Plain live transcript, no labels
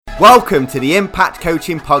Welcome to the Impact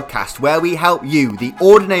Coaching Podcast, where we help you, the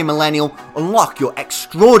ordinary millennial, unlock your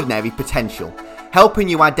extraordinary potential, helping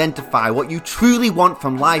you identify what you truly want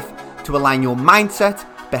from life to align your mindset,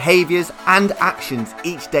 behaviours and actions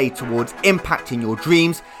each day towards impacting your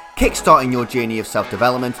dreams, kickstarting your journey of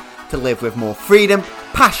self-development to live with more freedom,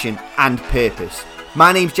 passion and purpose.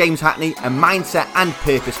 My name's James Hackney, a mindset and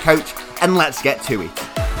purpose coach, and let's get to it.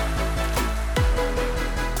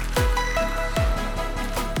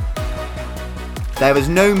 There is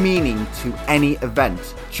no meaning to any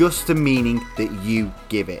event, just the meaning that you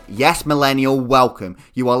give it. Yes, millennial, welcome.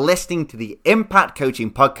 You are listening to the Impact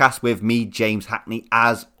Coaching Podcast with me, James Hackney,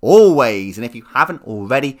 as always. And if you haven't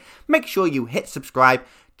already, make sure you hit subscribe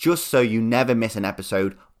just so you never miss an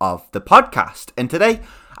episode of the podcast. And today,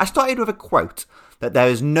 I started with a quote that there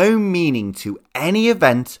is no meaning to any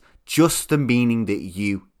event, just the meaning that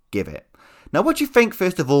you give it. Now, what do you think,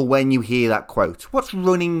 first of all, when you hear that quote? What's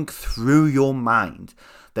running through your mind?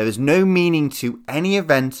 There is no meaning to any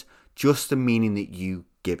event, just the meaning that you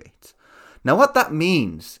give it. Now, what that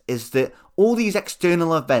means is that all these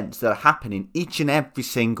external events that are happening each and every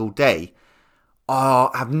single day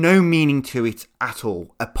have no meaning to it at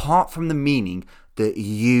all, apart from the meaning that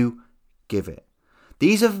you give it.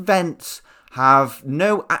 These events have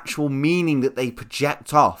no actual meaning that they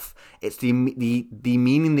project off. It's the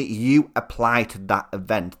meaning that you apply to that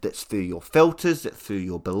event. That's through your filters, that's through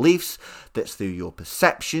your beliefs, that's through your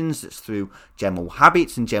perceptions, that's through general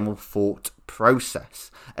habits and general thought process.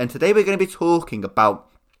 And today we're going to be talking about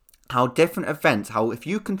how different events, how if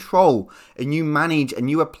you control and you manage and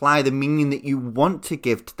you apply the meaning that you want to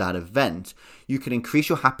give to that event, you can increase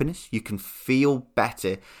your happiness, you can feel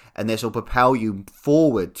better, and this will propel you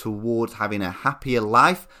forward towards having a happier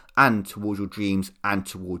life and towards your dreams and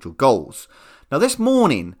towards your goals. Now this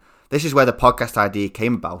morning, this is where the podcast idea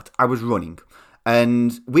came about. I was running,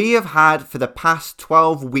 and we have had for the past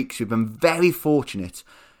 12 weeks, we've been very fortunate,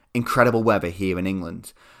 incredible weather here in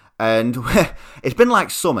England. And it's been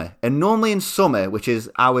like summer, and normally in summer, which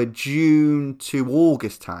is our June to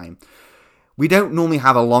August time, we don't normally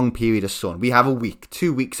have a long period of sun. We have a week,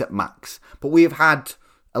 2 weeks at max, but we have had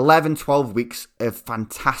 11, 12 weeks of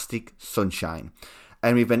fantastic sunshine.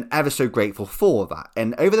 And we've been ever so grateful for that.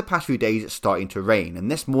 And over the past few days, it's starting to rain.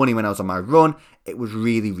 And this morning when I was on my run, it was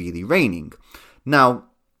really, really raining. Now,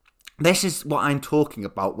 this is what I'm talking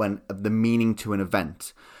about when the meaning to an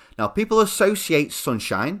event. Now, people associate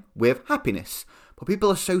sunshine with happiness, but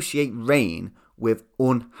people associate rain with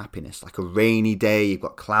unhappiness. Like a rainy day, you've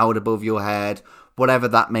got cloud above your head, whatever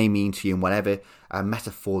that may mean to you and whatever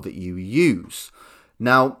metaphor that you use.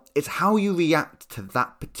 Now, it's how you react to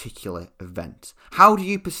that particular event. How do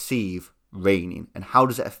you perceive raining and how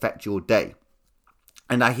does it affect your day?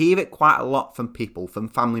 And I hear it quite a lot from people, from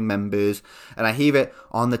family members, and I hear it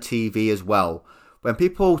on the TV as well. When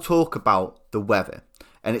people talk about the weather,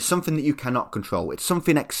 and it's something that you cannot control. It's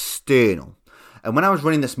something external. And when I was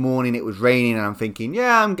running this morning, it was raining and I'm thinking,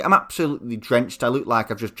 yeah, I'm absolutely drenched. I look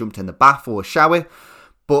like I've just jumped in the bath or a shower.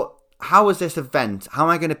 But how is this event? How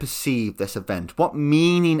am I going to perceive this event? What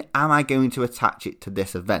meaning am I going to attach it to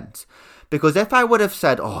this event? Because if I would have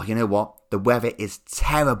said, oh, you know what? The weather is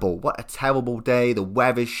terrible. What a terrible day. The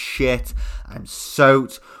weather's shit. I'm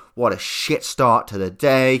soaked. What a shit start to the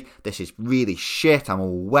day. This is really shit. I'm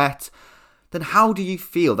all wet. Then how do you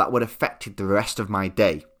feel that would have affected the rest of my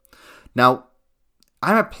day? Now,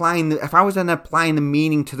 if I was then applying the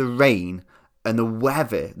meaning to the rain and the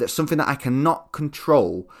weather, that's something that I cannot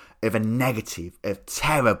control, of a negative, of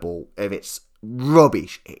terrible, of it's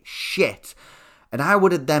rubbish, it's shit, and I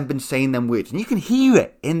would have then been saying them words, and you can hear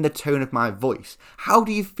it in the tone of my voice. How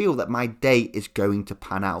do you feel that my day is going to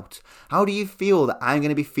pan out? How do you feel that I'm going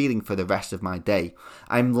to be feeling for the rest of my day?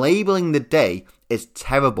 I'm labeling the day as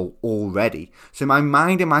terrible already. So my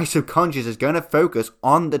mind and my subconscious is going to focus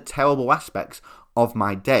on the terrible aspects of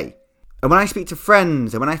my day. And when I speak to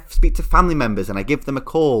friends and when I speak to family members and I give them a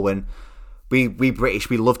call, and we British,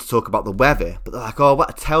 we love to talk about the weather, but they're like, oh, what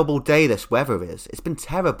a terrible day this weather is. It's been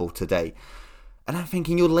terrible today. And I'm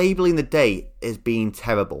thinking, you're labeling the day as being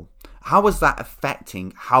terrible. How is that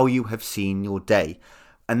affecting how you have seen your day?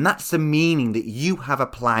 And that's the meaning that you have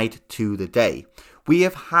applied to the day. We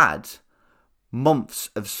have had months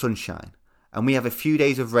of sunshine and we have a few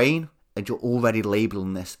days of rain and you're already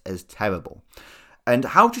labeling this as terrible. And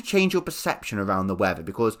how to change your perception around the weather,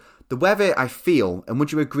 because the weather, I feel, and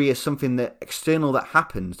would you agree, is something that external that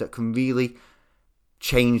happens that can really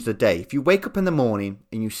change the day. If you wake up in the morning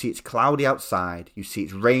and you see it's cloudy outside, you see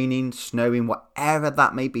it's raining, snowing, whatever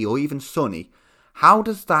that may be, or even sunny, how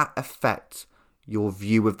does that affect your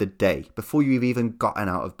view of the day before you've even gotten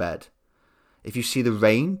out of bed? If you see the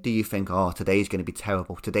rain, do you think, oh, today's going to be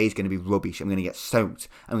terrible, today's going to be rubbish, I'm going to get soaked,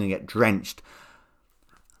 I'm going to get drenched?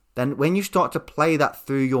 Then when you start to play that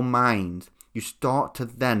through your mind, you start to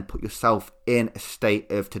then put yourself in a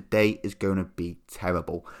state of today is going to be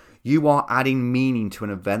terrible. You are adding meaning to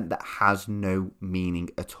an event that has no meaning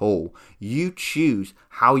at all. You choose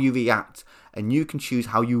how you react, and you can choose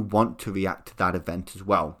how you want to react to that event as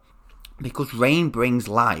well. Because rain brings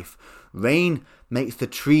life. Rain makes the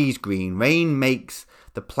trees green. Rain makes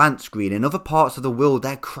the plants green. In other parts of the world,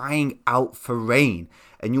 they're crying out for rain.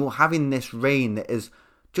 And you're having this rain that is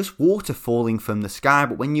just water falling from the sky.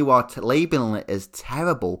 But when you are labeling it as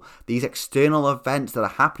terrible, these external events that are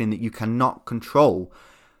happening that you cannot control,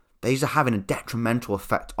 these are having a detrimental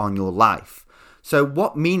effect on your life. So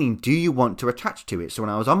what meaning do you want to attach to it? So when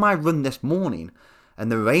I was on my run this morning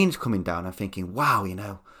and the rain's coming down, I'm thinking, wow,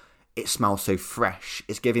 it smells so fresh.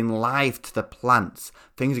 It's giving life to the plants.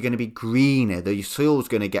 Things are going to be greener. The soil's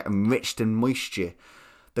going to get enriched in moisture.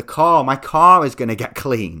 My car is going to get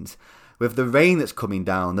cleaned. With the rain that's coming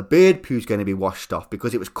down, the bird poo's going to be washed off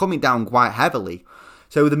because it was coming down quite heavily.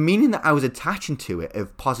 So the meaning that I was attaching to it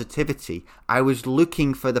of positivity, I was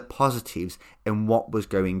looking for the positives in what was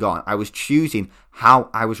going on. I was choosing how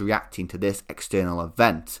I was reacting to this external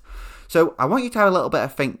event. So I want you to have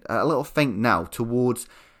a little think now towards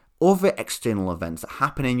other external events that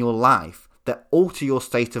happen in your life that alter your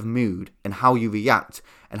state of mood and how you react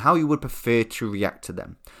and how you would prefer to react to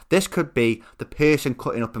them. This could be the person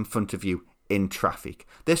cutting up in front of you in traffic.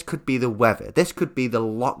 This could be the weather. This could be the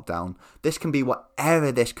lockdown. This can be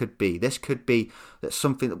whatever this could be. This could be that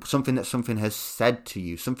something has said to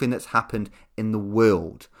you, something that's happened in the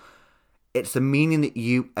world. It's the meaning that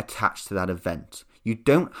you attach to that event. You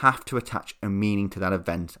don't have to attach a meaning to that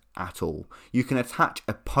event at all. You can attach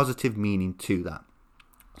a positive meaning to that.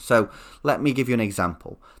 So let me give you an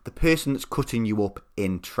example. The person that's cutting you up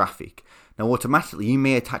in traffic. Now automatically you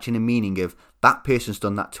may attach in a meaning of that person's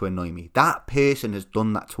done that to annoy me. That person has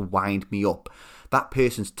done that to wind me up. That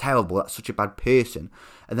person's terrible. That's such a bad person.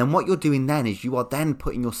 And then what you're doing then is you are then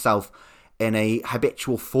putting yourself in a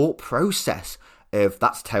habitual thought process of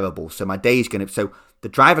that's terrible. So the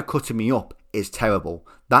driver cutting me up is terrible.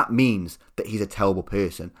 That means that he's a terrible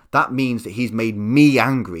person. That means that he's made me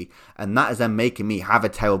angry, and that is then making me have a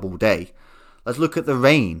terrible day. Let's look at the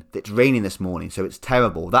rain. It's raining this morning, so it's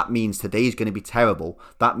terrible. That means today's going to be terrible.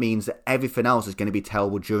 That means that everything else is going to be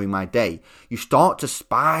terrible during my day. You start to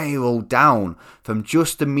spiral down from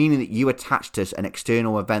just the meaning that you attach to an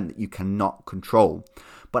external event that you cannot control.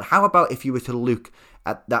 But how about if you were to look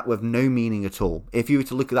at that with no meaning at all? If you were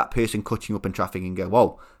to look at that person cutting you up in traffic and go,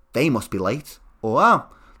 oh, they must be late. Or, oh,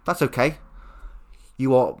 that's okay.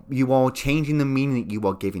 You are changing the meaning that you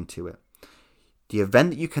are giving to it. The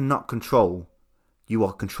event that you cannot control, you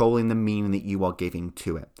are controlling the meaning that you are giving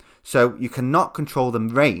to it. So you cannot control the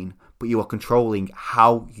rain, but you are controlling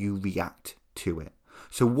how you react to it.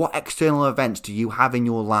 So what external events do you have in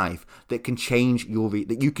your life that can change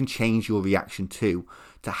that you can change your reaction to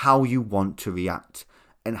how you want to react?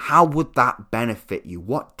 And how would that benefit you?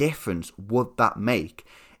 What difference would that make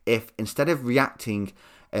if instead of reacting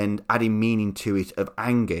and adding meaning to it of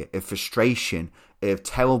anger, of frustration, of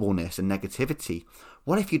terribleness and negativity,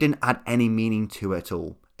 what if you didn't add any meaning to it at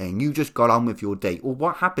all and you just got on with your day? Or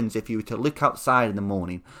what happens if you were to look outside in the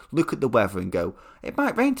morning, look at the weather and go, it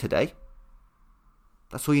might rain today.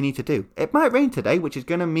 That's all you need to do. It might rain today, which is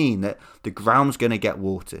going to mean that the ground's going to get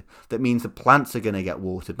water. That means the plants are going to get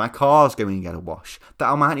watered. My car's going to get a wash. That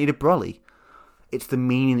I might need a brolly. It's the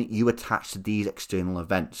meaning that you attach to these external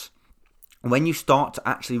events. When you start to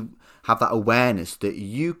actually have that awareness that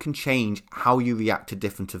you can change how you react to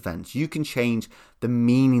different events, you can change the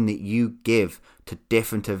meaning that you give to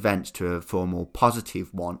different events for a more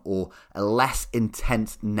positive one or a less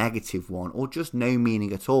intense negative one or just no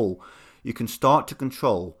meaning at all, you can start to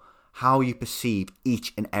control how you perceive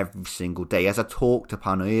each and every single day. As I talked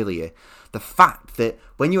upon earlier, the fact that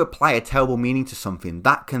when you apply a terrible meaning to something,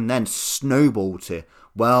 that can then snowball to,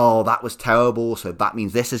 well, that was terrible, so that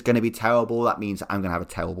means this is going to be terrible, that means I'm going to have a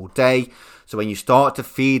terrible day. So when you start to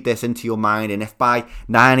feed this into your mind, and if by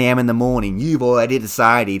 9 a.m. in the morning you've already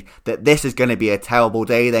decided that this is going to be a terrible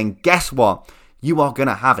day, then guess what? You are going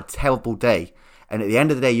to have a terrible day. And at the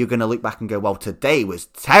end of the day, you're going to look back and go, well, today was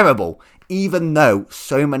terrible. Even though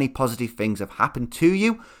so many positive things have happened to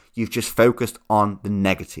you, you've just focused on the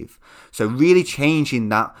negative. So really changing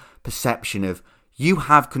that perception of you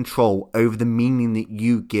have control over the meaning that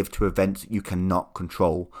you give to events that you cannot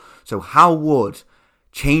control. So how would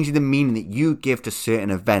changing the meaning that you give to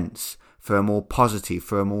certain events for a more positive,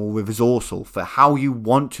 for a more resourceful, for how you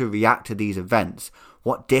want to react to these events,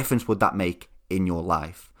 what difference would that make in your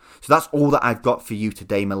life. So that's all that I've got for you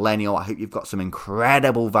today, Millennial. I hope you've got some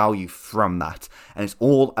incredible value from that. And it's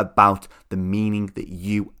all about the meaning that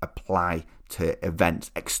you apply to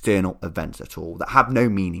events, external events at all, that have no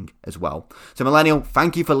meaning as well. So Millennial,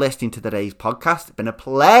 thank you for listening to today's podcast. It's been a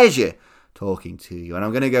pleasure talking to you, and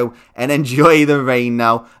I'm going to go and enjoy the rain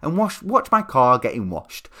now and watch my car getting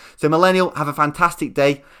washed. So Millennial, have a fantastic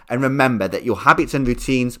day, and remember that your habits and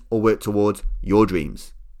routines will work towards your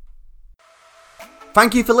dreams.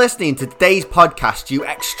 Thank you for listening to today's podcast, you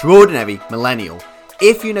extraordinary Millennial.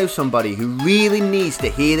 If you know somebody who really needs to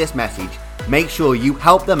hear this message, make sure you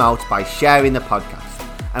help them out by sharing the podcast.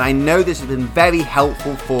 And I know this has been very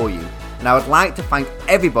helpful for you. And I would like to thank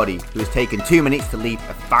everybody who has taken 2 minutes to leave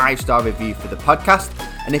a 5-star review for the podcast.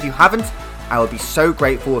 And if you haven't, I would be so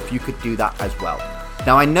grateful if you could do that as well.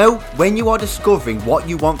 Now I know when you are discovering what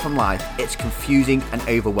you want from life, it's confusing and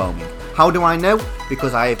overwhelming. How do I know?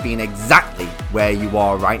 Because I have been exactly where you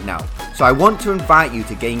are right now. So I want to invite you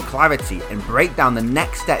to gain clarity and break down the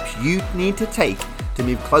next steps you need to take to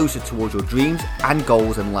move closer towards your dreams and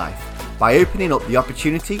goals in life, by opening up the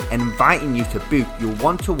opportunity and inviting you to book your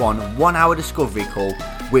one-to-one 1-hour discovery call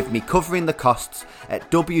with me, covering the costs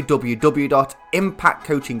at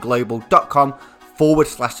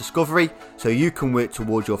www.impactcoachingglobal.com/discovery, so you can work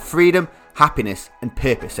towards your freedom, happiness and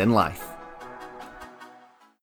purpose in life.